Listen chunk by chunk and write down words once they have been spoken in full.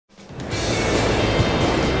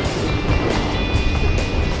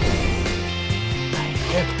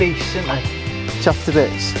beasts, aren't they? Chuffed to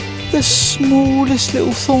bits. The smallest little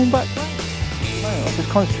thornback crane. I'll just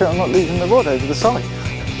concentrate on not losing the rod over the side.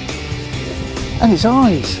 And its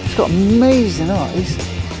eyes, it's got amazing eyes.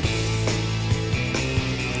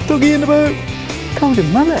 Doggy in the boat.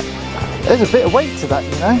 Golden mullet. There's a bit of weight to that,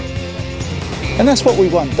 you know. And that's what we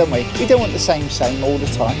want, don't we? We don't want the same all the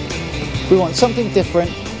time. We want something different,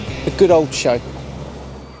 a good old show.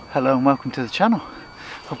 Hello and welcome to the channel.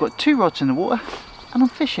 I've got 2 rods in the water and I'm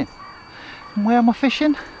fishing. And where am I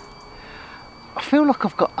fishing? I feel like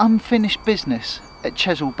I've got unfinished business at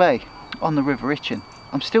Chessel Bay on the River Itchen.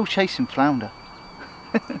 I'm still chasing flounder.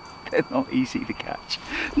 They're not easy to catch.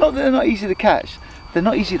 Not that they're not easy to catch, they're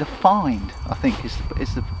not easy to find, I think is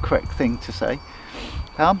the correct thing to say.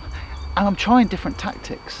 And I'm trying different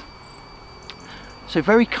tactics. So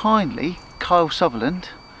very kindly, Kyle Sutherland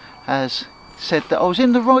has said that I was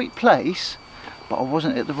in the right place, but I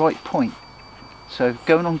wasn't at the right point. So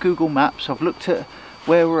going on Google Maps, I've looked at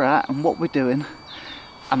where we're at and what we're doing,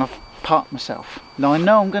 and I've parked myself. Now I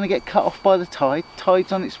know I'm going to get cut off by the tide.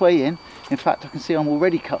 Tide's on its way in. In fact, I can see I'm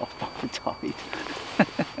already cut off by the tide.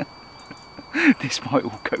 This might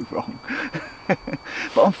all go wrong.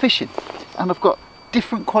 But I'm fishing, and I've got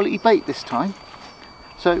different quality bait this time.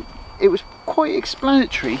 So it was quite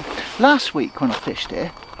explanatory. Last week when I fished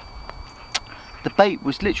here, the bait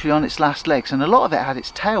was literally on its last legs, and a lot of it had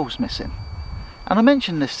its tails missing. And I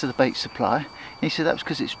mentioned this to the bait supplier, and he said that was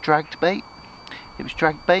because it's dragged bait. It was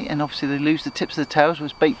dragged bait, and obviously they lose the tips of the tails,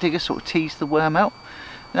 whereas bait diggers sort of tease the worm out.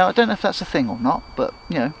 Now I don't know if that's a thing or not, but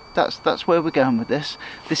you know, that's where we're going with this.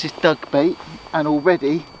 This is dug bait, and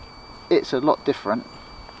already it's a lot different.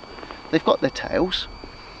 They've got their tails,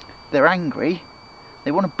 they're angry,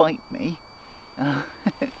 they want to bite me. Let's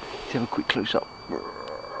have a quick close up.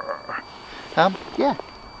 Yeah,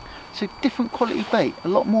 so different quality bait, a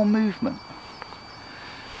lot more movement.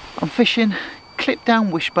 I'm fishing clip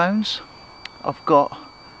down wishbones. I've got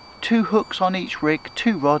 2 hooks on each rig,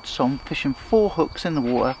 2 rods, so I'm fishing 4 hooks in the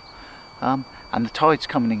water, and the tide's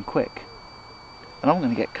coming in quick. And I'm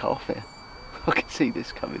going to get cut off here. I can see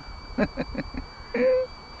this coming.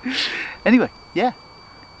 Anyway, yeah,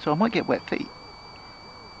 so I might get wet feet.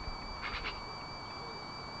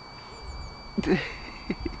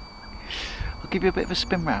 I'll give you a bit of a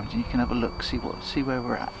spin round and you can have a look, see where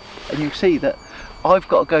we're at. And you'll see that I've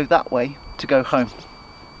got to go that way to go home.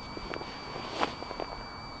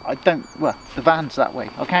 Well, the van's that way.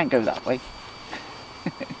 I can't go that way.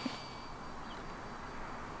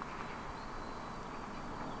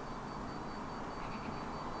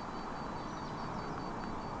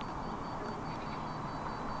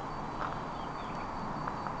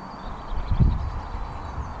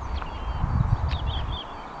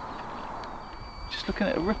 Just looking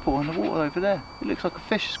at a ripple on the water over there. It looks like a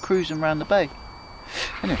fish is cruising around the bay.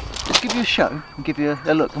 Anyway, let's give you a show and give you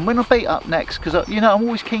a look. And when I bait up next, because you know I'm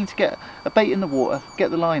always keen to get a bait in the water,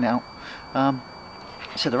 get the line out.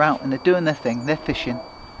 So they're out and they're doing their thing, they're fishing.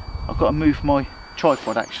 I've got to move my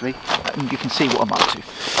tripod actually, and you can see what I'm up to.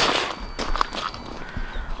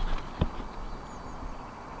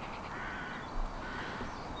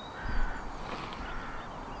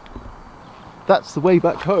 That's the way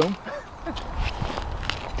back home.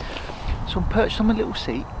 So I'm perched on my little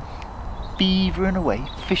seat, beavering away,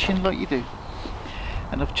 fishing like you do,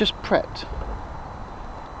 and I've just prepped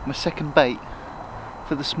my second bait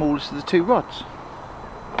for the smallest of the 2 rods,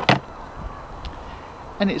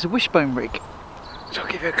 and it's a wishbone rig. So I'll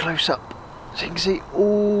give you a close up so you can see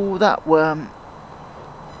all that worm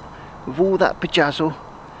with all that bejazzle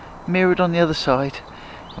mirrored on the other side,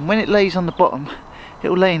 and when it lays on the bottom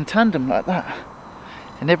it'll lay in tandem like that,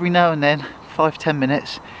 and every now and then 5-10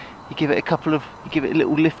 minutes you give it a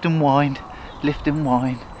little lift and wind, lift and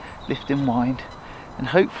wind, lift and wind, and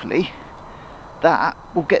hopefully that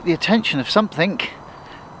will get the attention of something.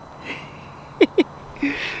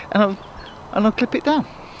 and I'll clip it down.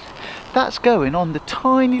 That's going on the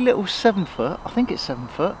tiny little 7 foot, I think it's 7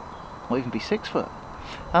 foot, might even be 6 foot,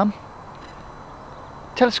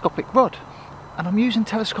 telescopic rod. And I'm using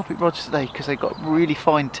telescopic rods today because they've got really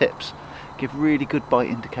fine tips, give really good bite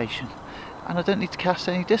indication, and I don't need to cast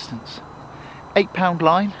any distance. 8-pound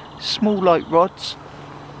line, small light rods,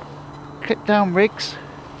 clip down rigs,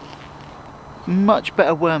 much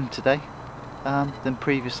better worm today than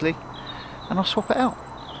previously, and I'll swap it out,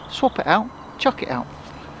 chuck it out.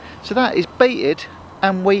 So that is baited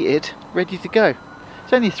and weighted, ready to go.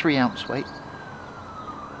 It's only a 3-ounce weight,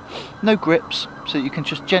 no grips, so you can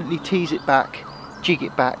just gently tease it back, jig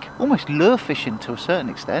it back, almost lure fishing to a certain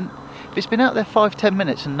extent. If it's been out there 5-10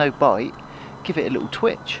 minutes and no bite, give it a little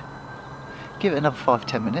twitch. Give it another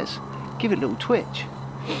 5-10 minutes, give it a little twitch.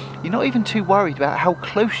 you're not even too worried about how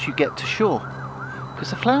close you get to shore, because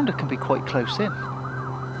the flounder can be quite close in.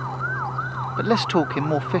 But let's talk in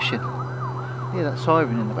more fishing. Yeah, that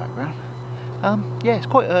siren in the background. Yeah, it's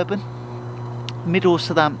quite urban. Middle of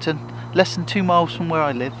Southampton, less than 2 miles from where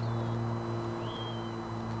I live.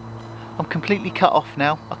 I'm completely cut off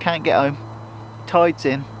now, I can't get home. Tide's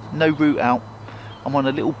in, no route out. I'm on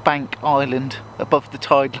a little bank island above the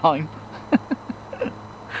tide line.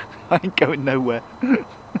 I ain't going nowhere.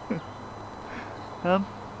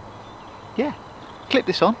 Yeah, clip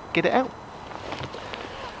this on, get it out.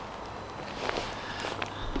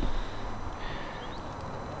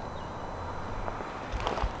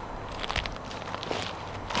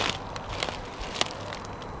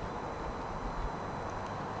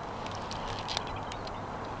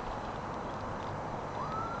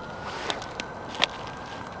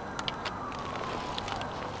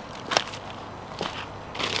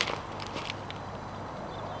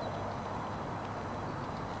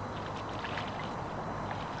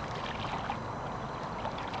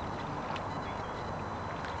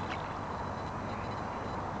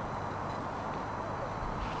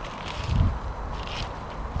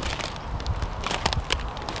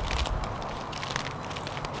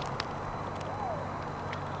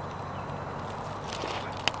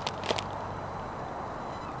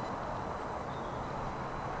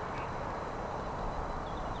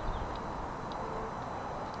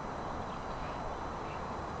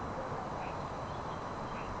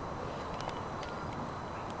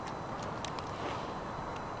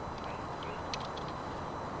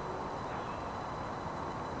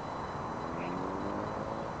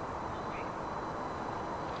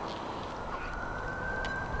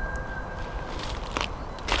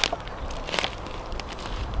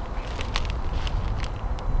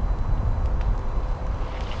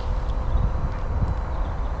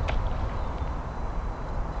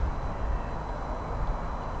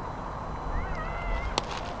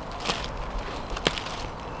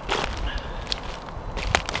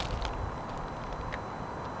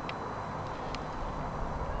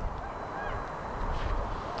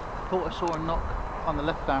 Thought I saw a knock on the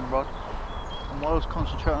left hand rod, and while I was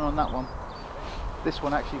concentrating on that one, this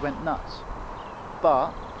one actually went nuts.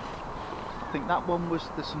 But I think that one was,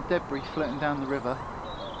 there's some debris floating down the river.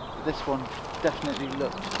 This one definitely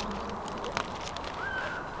looked,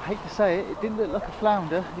 I hate to say it, it didn't look like a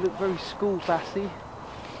flounder, it looked very school bassy.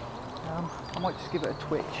 I might just give it a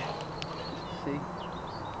twitch, just to see.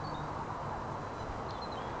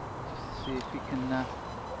 Just to see if we can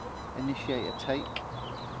initiate a take.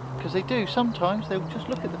 Because they do, sometimes they'll just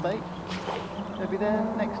look at the bait, they'll be there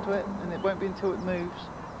next to it, and it won't be until it moves,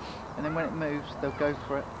 and then when it moves they'll go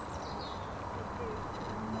for it.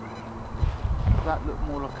 That looked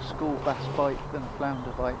more like a school bass bite than a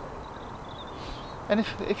flounder bite. And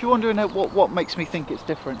if you're wondering what makes me think it's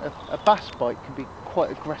different, a bass bite can be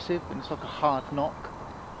quite aggressive and it's like a hard knock,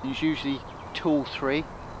 and it's usually 2 or 3,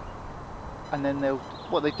 and then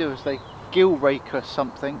what they do is they gill rake or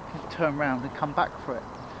something and turn around and come back for it.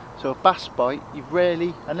 So a bass bite, you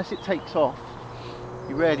rarely, unless it takes off,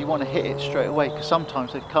 you rarely want to hit it straight away, because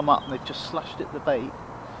sometimes they've come up and they've just slashed at the bait,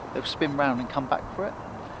 they'll spin round and come back for it.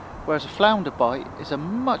 Whereas a flounder bite is a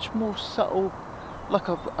much more subtle, like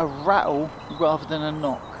a rattle rather than a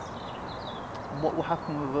knock. And what will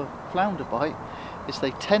happen with a flounder bite is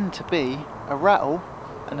they tend to be a rattle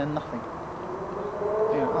and then nothing.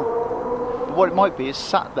 But what it might be is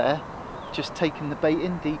sat there, just taking the bait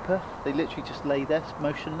in deeper. They literally just lay there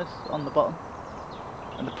motionless on the bottom,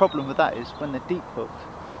 and the problem with that is when they're deep hooked,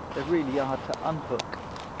 they're really hard to unhook.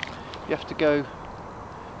 You have to go,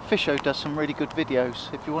 Fisho does some really good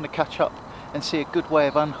videos. If you want to catch up and see a good way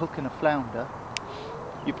of unhooking a flounder,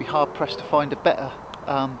 you'd be hard pressed to find a better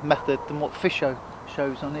method than what Fisho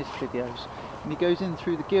shows on his videos. And he goes in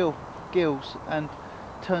through the gills and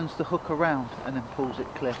turns the hook around and then pulls it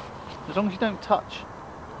clear. As long as you don't touch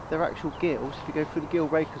their actual gills, if you go through the gill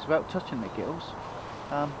rakers without touching their gills,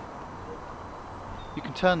 you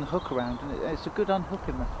can turn the hook around, and it's a good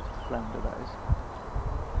unhooking method for flounder, that is.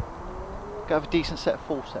 Got to have a decent set of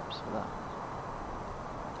forceps for that.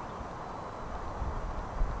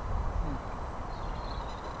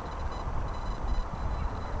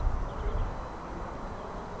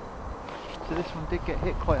 So this one did get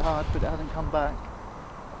hit quite hard, but it hasn't come back.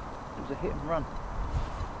 It was a hit and run.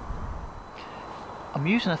 I'm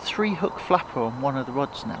using a 3-hook flapper on one of the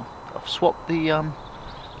rods now. I've swapped the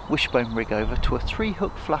wishbone rig over to a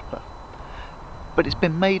 3-hook flapper, but it's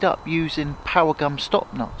been made up using power gum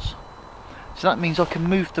stop knots. So that means I can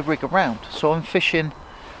move the rig around. So I'm fishing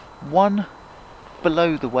one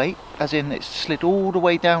below the weight, as in it's slid all the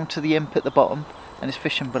way down to the imp at the bottom, and is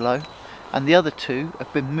fishing below, and the other two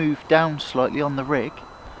have been moved down slightly on the rig,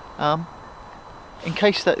 in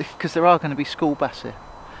case that, because there are going to be school bass here.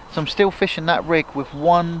 So I'm still fishing that rig with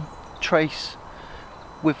one trace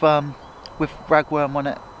with ragworm on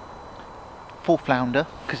it for flounder,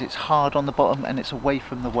 because it's hard on the bottom and it's away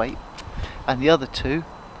from the weight, and the other two,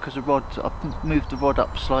 because the rod, I've moved the rod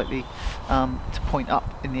up slightly to point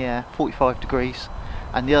up in the air 45 degrees,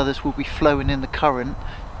 and the others will be flowing in the current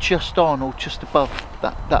just on or just above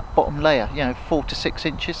that bottom layer, you know, 4 to 6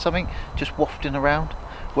 inches something, just wafting around,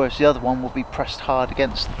 whereas the other one will be pressed hard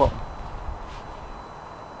against the bottom.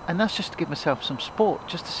 And that's just to give myself some sport,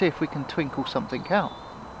 just to see if we can twinkle something out.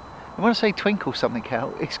 And when I say twinkle something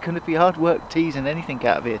out, it's going to be hard work teasing anything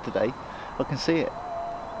out of here today. I can see it.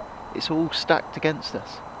 It's all stacked against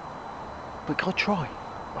us. But gotta try.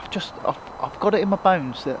 I've got it in my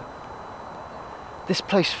bones that this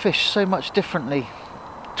place fished so much differently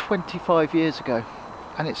 25 years ago,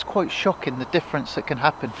 and it's quite shocking the difference that can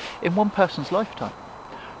happen in one person's lifetime.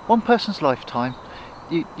 One person's lifetime,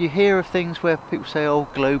 you hear of things where people say, oh,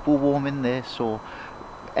 global warming this, or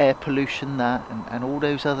air pollution that, and all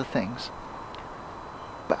those other things.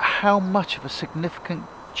 But how much of a significant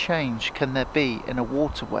change can there be in a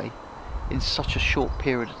waterway in such a short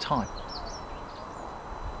period of time?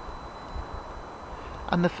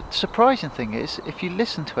 And the surprising thing is, if you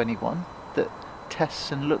listen to anyone that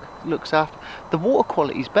tests and looks after, the water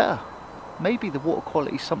quality is better. Maybe the water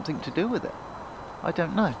quality is something to do with it. I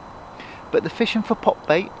don't know. But the fishing for pop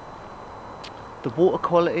bait, the water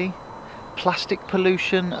quality, plastic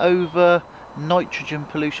pollution over nitrogen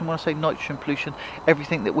pollution. When I say nitrogen pollution,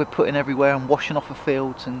 everything that we're putting everywhere and washing off the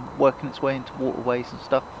fields and working its way into waterways and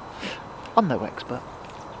stuff. I'm no expert,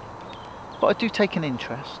 but I do take an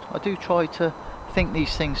interest. I do try to think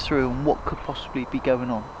these things through and what could possibly be going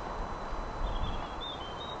on.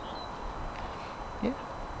 Yeah,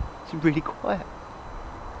 it's really quiet.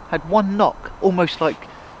 Had one knock, almost like,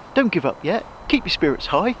 don't give up yet, keep your spirits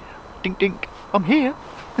high, dink dink, I'm here.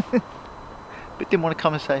 But didn't want to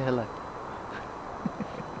come and say hello.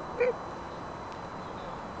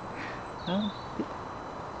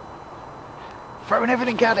 Throwing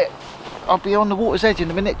everything at it. I'll be on the water's edge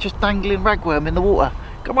in a minute, just dangling ragworm in the water.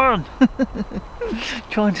 Come on.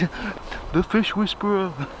 Trying to, the fish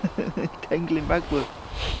whisperer. Dangling ragworm.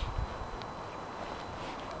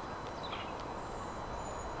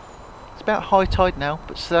 It's about high tide now,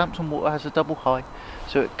 but Southampton water has a double high,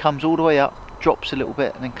 so it comes all the way up, drops a little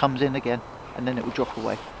bit, and then comes in again, and then it will drop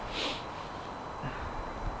away.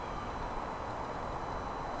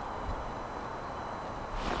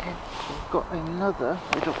 Okay, so I've got another,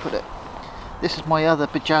 where did I put it? This is my other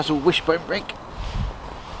bejazzle wishbone rig.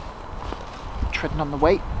 Treading on the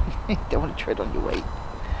weight. Don't want to tread on your weight.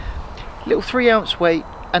 Little 3-ounce weight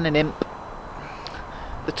and an imp.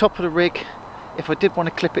 The top of the rig, if I did want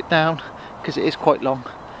to clip it down, because it is quite long,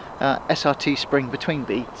 SRT spring between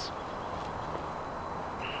beads.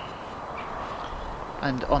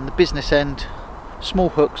 And on the business end, small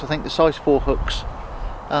hooks, I think the size 4 hooks,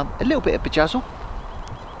 a little bit of bejazzle,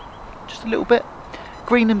 just a little bit,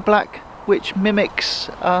 green and black, which mimics,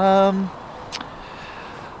 I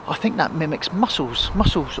think that mimics mussels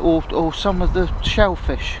or some of the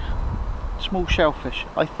shellfish, small shellfish,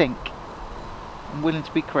 I think. I'm willing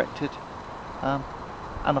to be corrected, and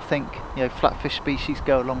I think, you know, flatfish species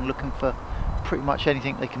go along looking for pretty much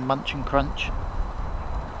anything they can munch and crunch. So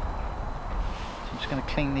I'm just going to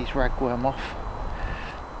clean these ragworm off,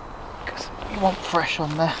 because you want fresh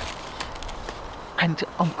on there. And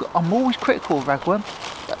I'm always critical of ragworm.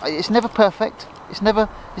 It's never perfect. It's never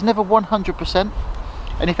 100%.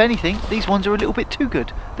 And if anything, these ones are a little bit too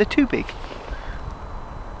good. They're too big.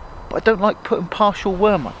 But I don't like putting partial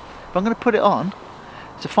worm on. If I'm going to put it on,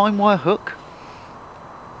 it's a fine wire hook.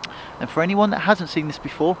 And for anyone that hasn't seen this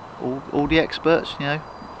before, all the experts, you know,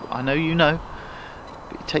 I know you know,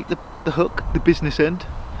 but you take the hook, the business end,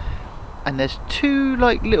 and there's 2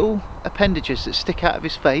 like little appendages that stick out of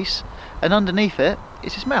his face, and underneath it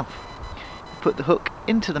is his mouth. You put the hook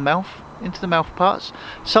into the mouth parts.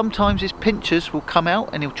 Sometimes his pinchers will come out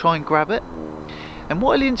and he'll try and grab it, and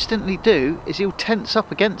what he'll instantly do is he'll tense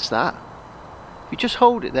up against that. You just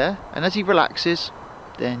hold it there, and as he relaxes,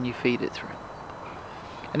 then you feed it through.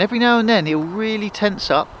 And every now and then he'll really tense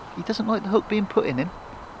up. He doesn't like the hook being put in him.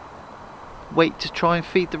 Wait to try and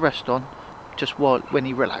feed the rest on just when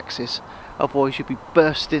he relaxes. Otherwise you'll be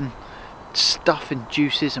bursting stuff and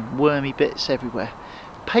juices and wormy bits everywhere.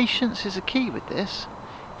 Patience is a key with this.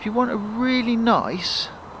 If you want a really nice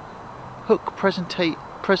hook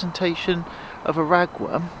presentation of a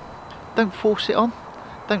ragworm, don't force it on.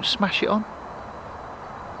 Don't smash it on.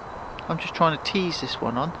 I'm just trying to tease this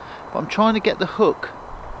one on, but I'm trying to get the hook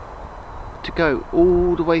to go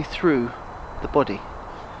all the way through the body.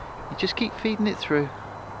 You just keep feeding it through,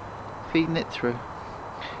 feeding it through.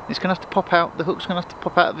 It's going to have to pop out, the hook's going to have to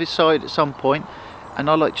pop out of his side at some point, and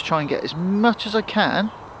I like to try and get as much as I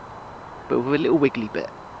can, but with a little wiggly bit.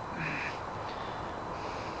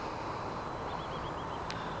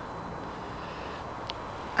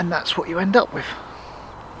 And that's what you end up with.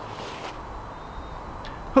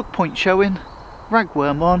 Hook point showing,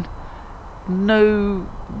 ragworm on, no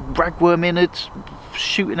ragworm innards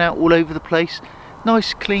shooting out all over the place.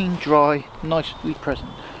 Nice, clean, dry, nicely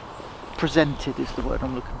presented is the word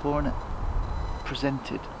I'm looking for, isn't it?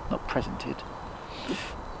 Presented, not presented.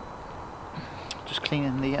 Just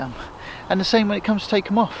cleaning the and the same when it comes to take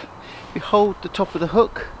them off. You hold the top of the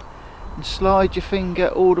hook and slide your finger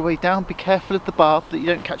all the way down. Be careful of the barb, that you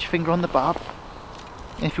don't catch your finger on the barb.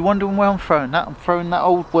 And if you're wondering where I'm throwing that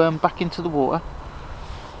old worm back into the water.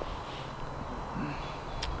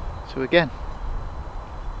 So again,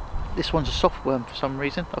 this one's a soft worm for some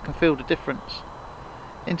reason. I can feel the difference.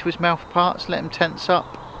 Into his mouth parts, let him tense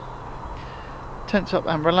up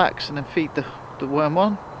and relax, and then feed the worm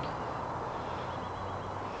on.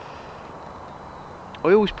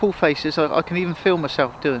 I always pull faces. I can even feel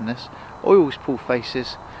myself doing this. I always pull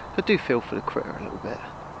faces. I do feel for the critter a little bit.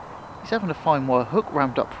 He's having a fine wire hook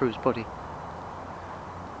rammed up through his body,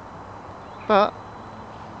 but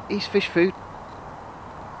he's fish food.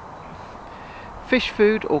 Fish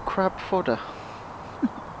food or crab fodder.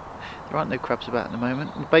 There aren't no crabs about at the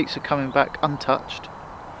moment. The baits are coming back untouched.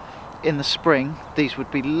 In the spring, these would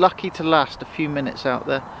be lucky to last a few minutes out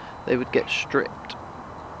there. They would get stripped,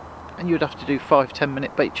 and you'd have to do 5-10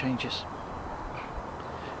 minute bait changes,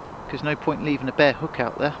 because no point leaving a bare hook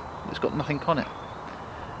out there that's got nothing on it,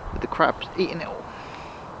 with the crabs eating it all.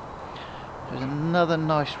 There's another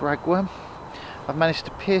nice ragworm. I've managed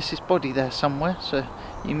to pierce his body there somewhere, so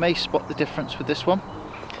you may spot the difference with this one.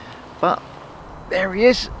 But there he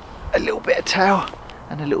is, a little bit of tail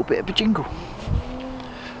and a little bit of a jingle.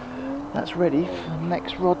 That's ready for the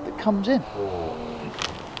next rod that comes in.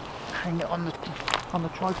 Hang it on the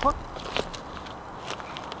tripod.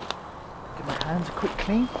 Give my hands a quick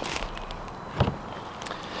clean.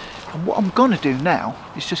 And what I'm going to do now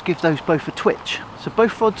is just give those both a twitch. So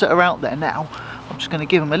both rods that are out there now, I'm just going to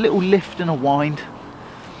give them a little lift and a wind,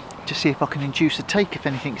 to see if I can induce a take if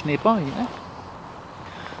anything's nearby, you know.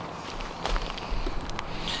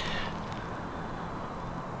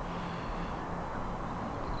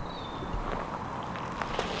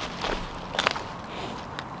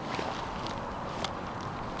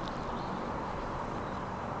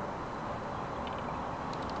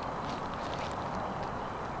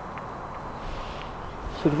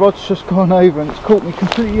 So the rod's just gone over and it's caught me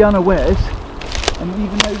completely unawares, and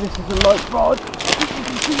even though this is a light rod, you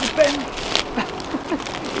can see the bend.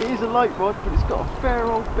 It is a light rod, but it's got a fair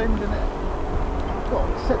old bend in it. I've got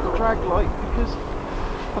to set the drag light because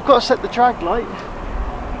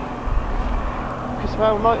of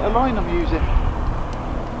how light a line I'm using.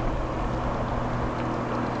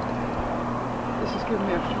 This has given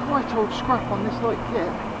me a right old scrap on this light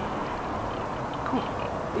kit. Cool.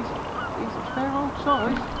 He's a fair old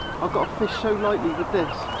size. I've got to fish so lightly with this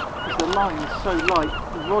because the line is so light,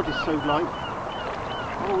 the rod is so light.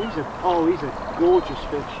 Oh, he's a gorgeous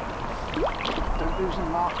fish. Don't lose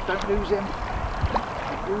him, Mark. Don't lose him.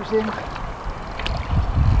 Don't lose him.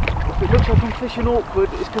 If it looks like I'm fishing awkward,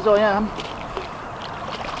 it's because I am.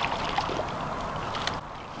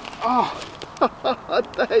 Oh,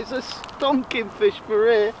 that is a stonking fish for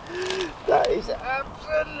here. That is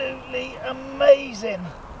absolutely amazing.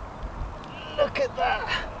 Look at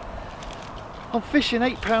that. I'm fishing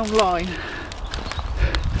 8-pound line.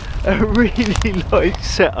 A really nice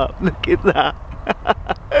setup. Look at that.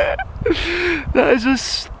 That is a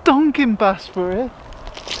stonking bass for here.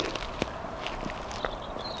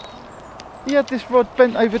 He had this rod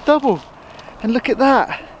bent over double, and look at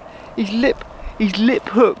that. He's lip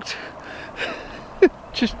hooked.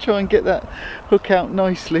 Just try and get that hook out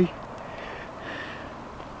nicely.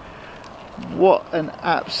 What an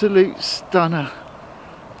absolute stunner.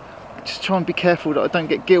 Just try and be careful that I don't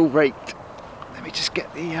get gill raked. Let me just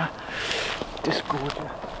get the discorder.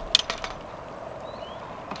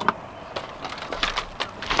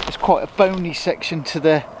 There's quite a bony section to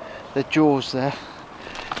the jaws there.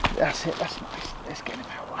 That's it, that's nice. Let's get him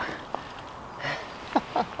out.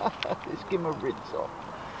 Let's give him a rinse off.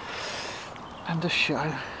 And a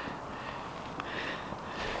show.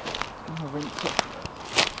 Give him a rinse off.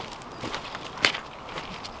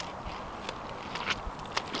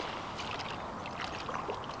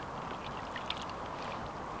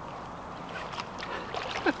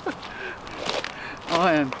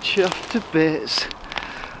 I am chuffed to bits.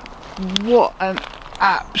 What an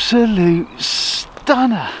absolute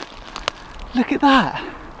stunner. Look at that.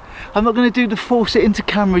 I'm not going to do the force it into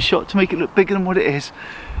camera shot to make it look bigger than what it is.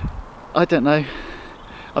 I don't know.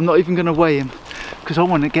 I'm not even going to weigh him because I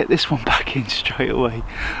want to get this one back in straight away.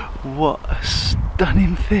 What a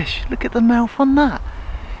stunning fish. Look at the mouth on that.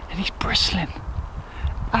 And he's bristling.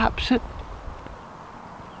 Absolute.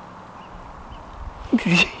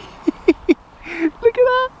 Look at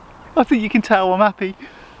that. I think you can tell I'm happy.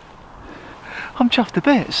 I'm chuffed to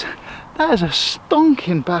bits. That is a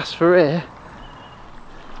stonking bass for here.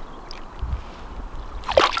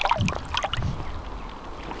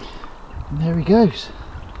 And there he goes.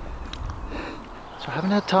 So I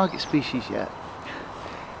haven't had target species yet,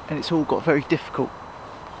 and it's all got very difficult.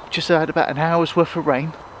 Just had about an hour's worth of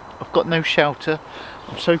rain. I've got no shelter.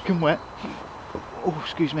 I'm soaking wet. Oh,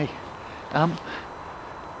 excuse me.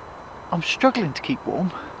 I'm struggling to keep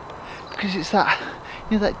warm because it's that,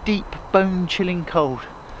 you know, that deep bone-chilling cold,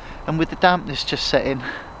 and with the dampness just set in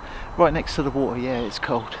right next to the water, yeah, it's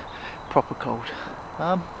cold, proper cold.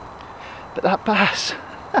 But that bass,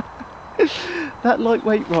 that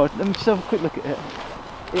lightweight rod. Let me just have a quick look at it.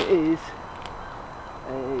 It is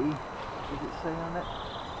a. Does it say on it?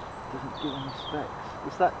 Doesn't give any specs.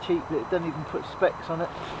 It's that cheap that it doesn't even put specs on it.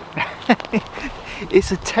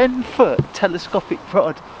 It's a 10-foot telescopic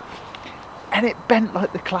rod, and it bent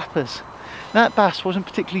like the clappers. That bass wasn't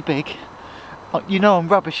particularly big. You know I'm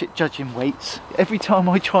rubbish at judging weights. Every time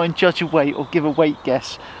I try and judge a weight or give a weight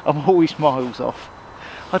guess, I'm always miles off.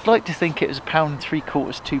 I'd like to think it was £1.75,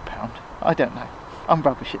 £2. I don't know. I'm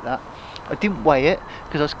rubbish at that. I didn't weigh it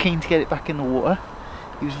because I was keen to get it back in the water.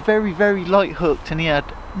 He was very, very light hooked, and he had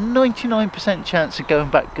 99% chance of going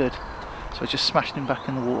back good. So I just smashed him back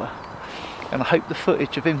in the water. And I hope the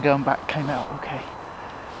footage of him going back came out okay.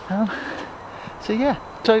 So yeah,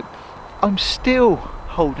 so I'm still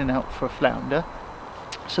holding out for a flounder.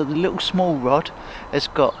 So the little small rod has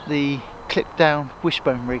got the clip down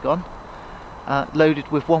wishbone rig on, loaded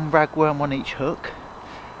with one ragworm on each hook,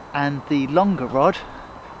 and the longer rod,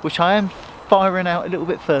 which I am firing out a little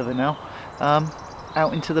bit further now,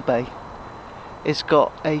 out into the bay, it's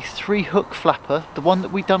got a 3-hook flapper, the one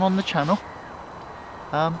that we done on the channel,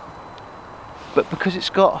 but because it's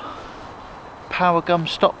got power gum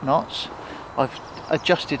stop knots, I've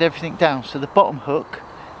adjusted everything down, so the bottom hook,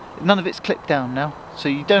 none of it's clipped down now, so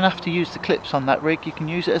you don't have to use the clips on that rig, you can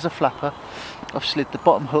use it as a flapper. I've slid the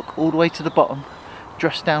bottom hook all the way to the bottom,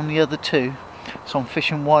 dressed down the other two, so I'm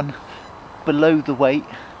fishing one below the weight,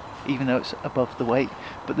 even though it's above the weight,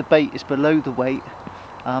 but the bait is below the weight,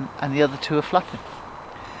 and the other two are flapping,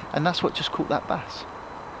 and that's what just caught that bass.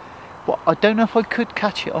 Well, I don't know if I could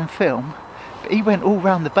catch it on film, but he went all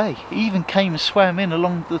round the bay. He even came and swam in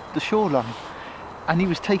along the shoreline, and he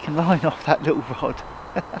was taking line off that little rod.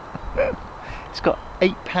 It's got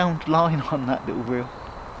 8-pound line on that little reel,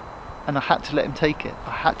 and I had to let him take it.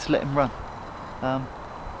 I had to let him run.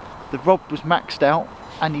 The rod was maxed out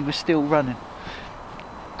and he was still running,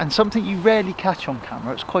 and something you rarely catch on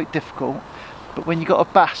camera. It's quite difficult, but when you got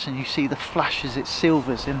a bass and you see the flashes, it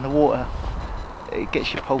silvers in the water, it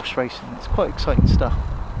gets your pulse racing. It's quite exciting stuff.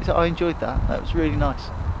 I enjoyed that. That was really nice.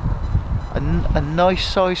 A nice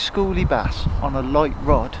size schoolie bass on a light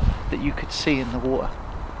rod that you could see in the water.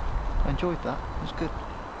 I enjoyed that. It was good.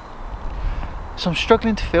 So I'm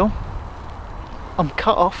struggling to film. I'm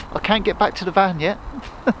cut off. I can't get back to the van yet.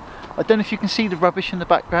 I don't know if you can see the rubbish in the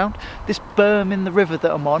background. This berm in the river that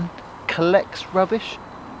I'm on collects rubbish.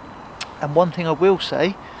 And one thing I will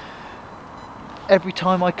say, every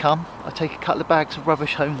time I come, I take a couple of bags of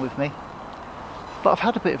rubbish home with me. But I've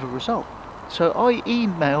had a bit of a result. So I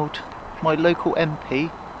emailed my local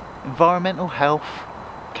MP, Environmental Health,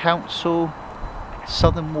 Council,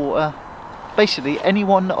 Southern Water, basically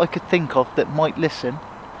anyone that I could think of that might listen,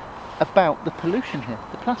 about the pollution here,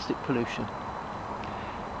 the plastic pollution.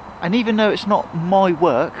 And even though it's not my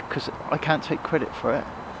work, because I can't take credit for it,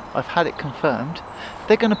 I've had it confirmed,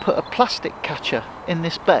 they're going to put a plastic catcher in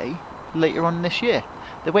this bay later on this year.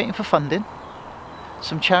 They're waiting for funding.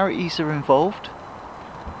 Some charities are involved.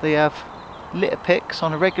 They have litter picks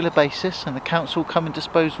on a regular basis, and the council come and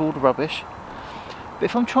dispose of all the rubbish. But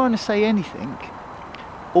if I'm trying to say anything,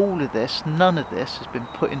 all of this, none of this has been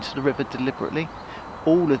put into the river deliberately.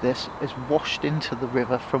 All of this is washed into the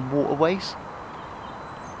river from waterways,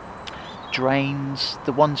 drains,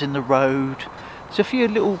 the ones in the road. So if your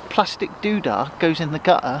little plastic doodah goes in the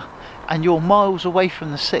gutter and you're miles away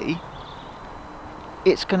from the sea,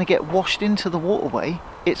 it's going to get washed into the waterway,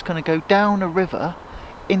 it's going to go down a river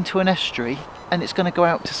into an estuary, and it's going to go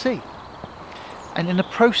out to sea. and in the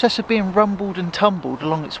process of being rumbled and tumbled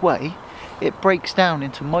along its way, it breaks down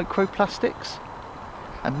into microplastics,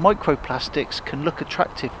 and microplastics can look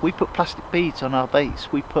attractive. We put plastic beads on our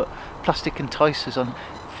baits, we put plastic enticers on,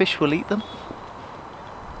 fish will eat them,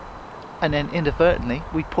 and then inadvertently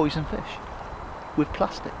we poison fish with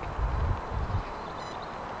plastic.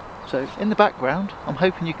 So in the background, I'm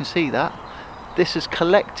hoping you can see that this is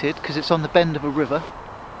collected, because it's on the bend of a river,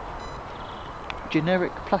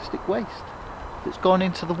 generic plastic waste that's gone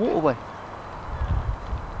into the waterway.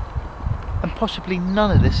 And possibly none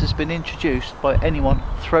of this has been introduced by anyone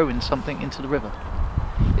throwing something into the river.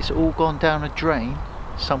 It's all gone down a drain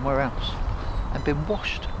somewhere else and been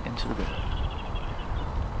washed into the river.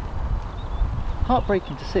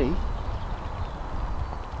 Heartbreaking to see,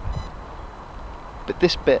 but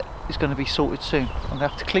this bit is going to be sorted soon. I'm going to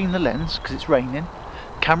have to clean the lens because it's raining.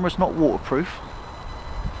 Camera's not waterproof.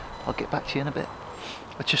 I'll get back to you in a bit.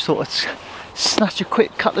 I just thought I'd snatch a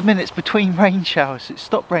quick couple of minutes between rain showers. It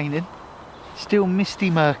stopped raining, still misty,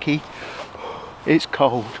 murky. It's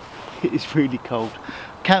cold, it is really cold.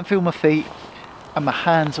 Can't feel my feet and my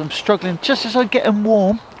hands. I'm struggling just as I get them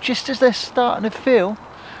warm, just as they're starting to feel,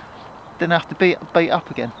 then I have to bait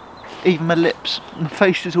up again. Even my lips, my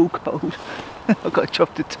face is all cold. I've got a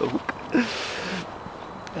job to talk.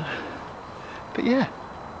 But yeah,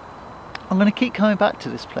 I'm going to keep coming back to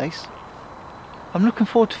this place. I'm looking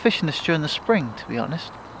forward to fishing this during the spring, to be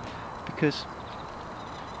honest, because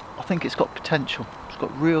I think it's got potential. It's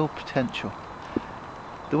got real potential.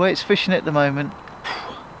 The way it's fishing at the moment,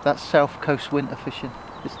 that's south coast winter fishing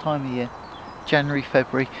this time of year, January,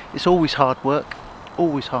 February. It's always hard work,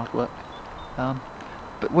 always hard work.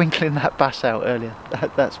 But winkling that bass out earlier,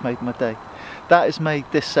 that's made my day. That has made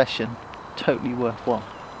this session totally worthwhile.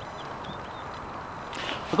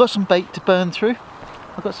 I've got some bait to burn through.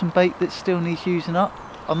 I've got some bait that still needs using up.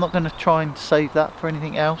 I'm not going to try and save that for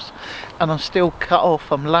anything else. And I'm still cut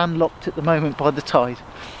off. I'm landlocked at the moment by the tide.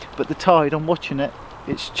 But the tide, I'm watching it,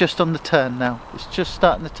 it's just on the turn now. It's just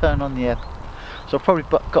starting to turn on the ebb. So I've probably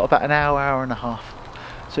got about an hour, hour and a half.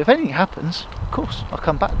 So if anything happens, of course, I'll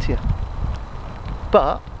come back to you.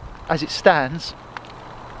 But as it stands,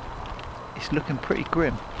 it's looking pretty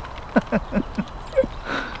grim.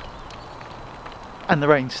 And the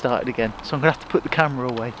rain started again, so I'm going to have to put the camera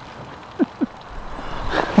away.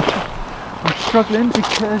 I'm struggling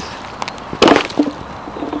because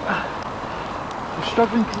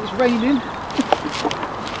it's raining.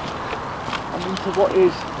 I'm into what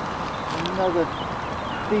is another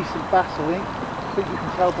decent bass, I think. I think you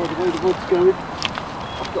can tell by the way the rod's going.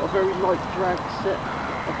 I've got a very light drag set.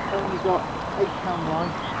 I've only got 8-pound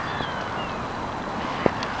line.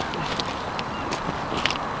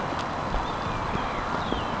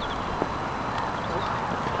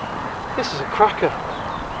 This is a cracker.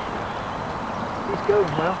 He's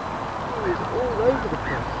going well. He's all over the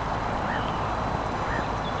place.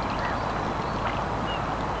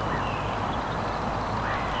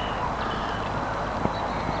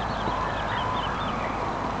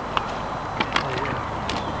 Oh yeah.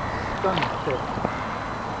 Stunning fish.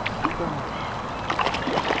 Stunning.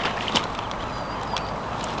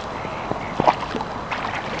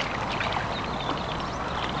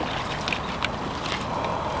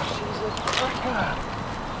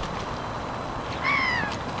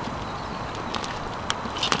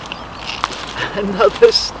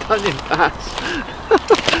 Another stunning bass.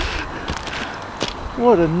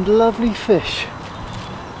 What a lovely fish.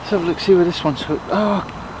 Let's have a look, see where this one's hooked. Oh,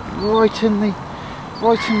 right in the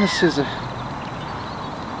scissor.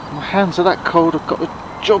 My hands are that cold, I've got a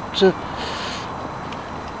job to... Oh,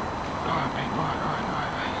 mate, right.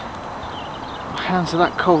 My hands are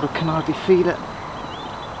that cold, I can hardly feel it.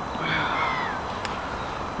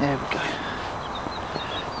 There we go.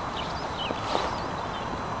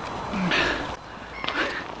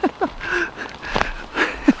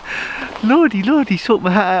 Lordy, sort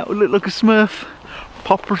my hat out, I look like a smurf.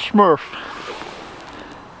 Popper smurf.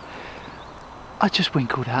 I just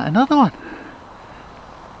winkled out another one.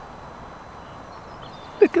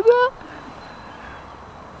 Look at that.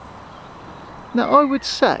 Now I would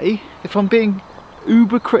say, if I'm being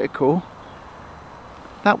uber critical,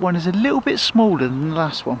 that one is a little bit smaller than the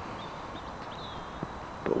last one.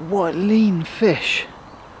 But what a lean fish.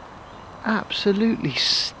 Absolutely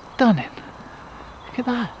stunning. Look at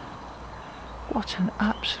that. What an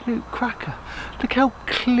absolute cracker. Look how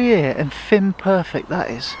clear and fin perfect that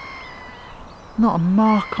is. Not a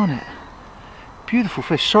mark on it. Beautiful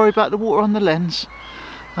fish. Sorry about the water on the lens.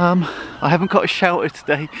 I haven't got a shelter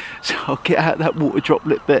today, so I'll get out that water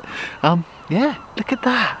droplet bit. Yeah, look at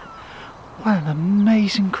that. What an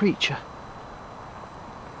amazing creature.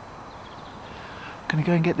 Gonna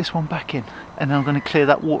go and get this one back in, and then I'm gonna clear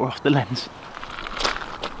that water off the lens.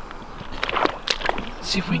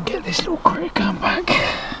 See if we can get this little critter going back.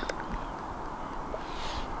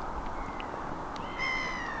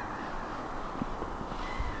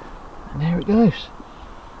 And there it goes.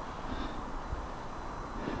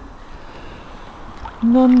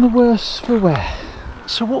 None the worse for wear.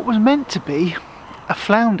 So what was meant to be a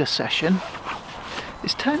flounder session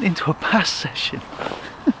is turned into a bass session.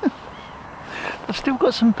 I've still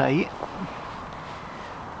got some bait.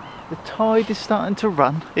 The tide is starting to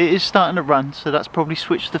run. It is starting to run, so that's probably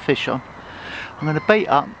switched the fish on. I'm going to bait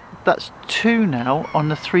up. That's 2 now on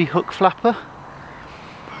the 3-hook flapper.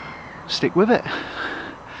 Stick with it.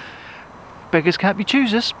 Beggars can't be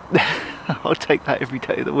choosers. I'll take that every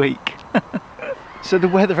day of the week. So the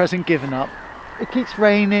weather hasn't given up. It keeps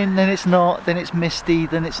raining, then it's not, then it's misty,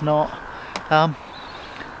 then it's not.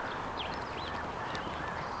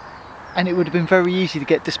 And it would have been very easy to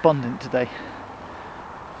get despondent today.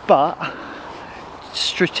 But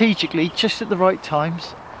strategically, just at the right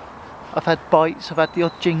times, I've had bites, I've had the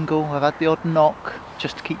odd jingle, I've had the odd knock,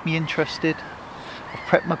 just to keep me interested. I've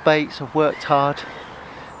prepped my baits, I've worked hard,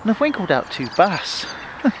 and I've winkled out 2 bass.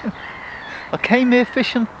 I came here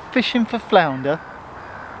fishing for flounder,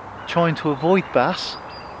 trying to avoid bass,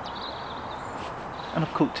 and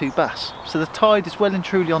I've caught 2 bass. So the tide is well and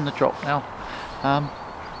truly on the drop now.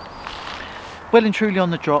 Well and truly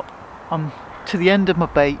on the drop. I'm to the end of my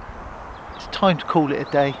bait. It's time to call it a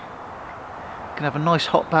day. Gonna have a nice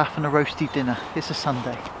hot bath and a roasty dinner. It's a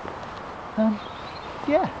Sunday.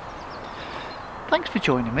 Yeah. Thanks for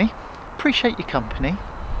joining me. Appreciate your company.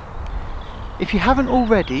 If you haven't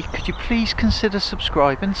already, could you please consider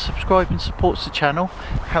subscribing? Subscribing supports the channel,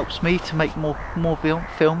 helps me to make more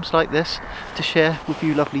films like this to share with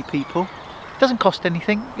you lovely people. It doesn't cost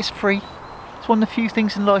anything, it's free. It's one of the few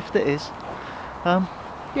things in life that is.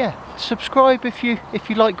 Yeah, subscribe if you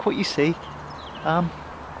like what you see. And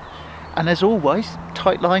as always,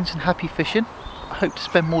 tight lines and happy fishing. I hope to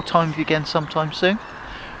spend more time with you again sometime soon.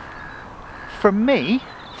 From me,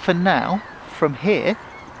 for now, from here,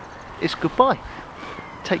 it's goodbye.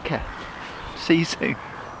 Take care. See you soon.